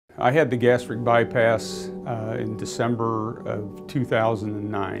I had the gastric bypass in December of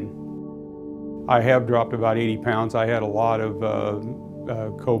 2009. I have dropped about 80 pounds. I had a lot of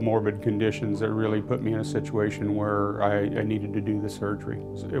comorbid conditions that really put me in a situation where I needed to do the surgery.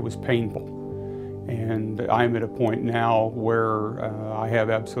 It was painful. And I'm at a point now where I have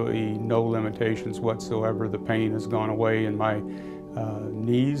absolutely no limitations whatsoever. The pain has gone away in my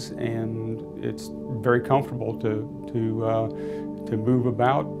knees, and it's very comfortable to move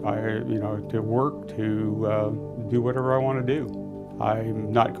about, to work, to do whatever I want to do.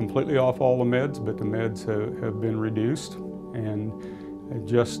 I'm not completely off all the meds, but the meds have been reduced, and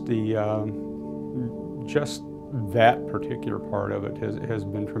just that particular part of it has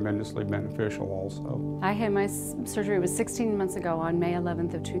been tremendously beneficial also. I had my surgery was 16 months ago on May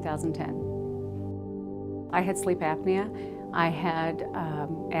 11th of 2010. I had sleep apnea, I had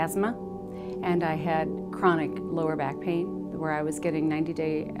asthma, and I had chronic lower back pain where I was getting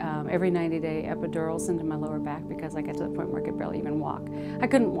every 90-day epidurals into my lower back because I got to the point where I could barely even walk. I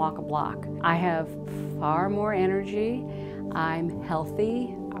couldn't walk a block. I have far more energy. I'm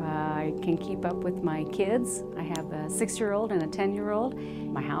healthy. I can keep up with my kids. I have a 6-year-old and a 10-year-old.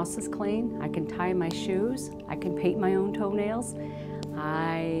 My house is clean. I can tie my shoes. I can paint my own toenails.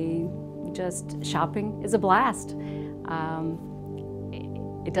 Shopping is a blast.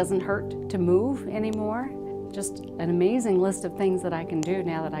 It doesn't hurt to move anymore. Just an amazing list of things that I can do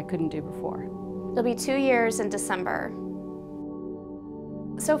now that I couldn't do before. It'll be 2 years in December.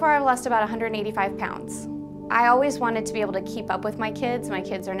 So far I've lost about 185 pounds. I always wanted to be able to keep up with my kids. My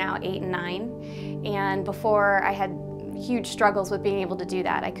kids are now 8 and 9, and before I had huge struggles with being able to do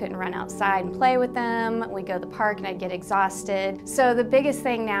that. I couldn't run outside and play with them. We'd go to the park and I'd get exhausted. So the biggest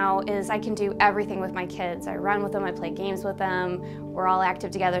thing now is I can do everything with my kids. I run with them, I play games with them. We're all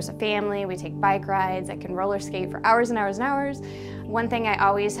active together as a family. We take bike rides. I can roller skate for hours and hours and hours. One thing I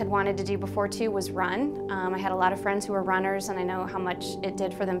always had wanted to do before too was run. I had a lot of friends who were runners, and I know how much it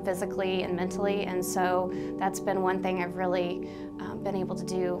did for them physically and mentally, and so that's been one thing I've really been able to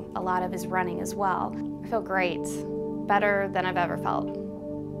do a lot of is running as well. I feel great. Better than I've ever felt.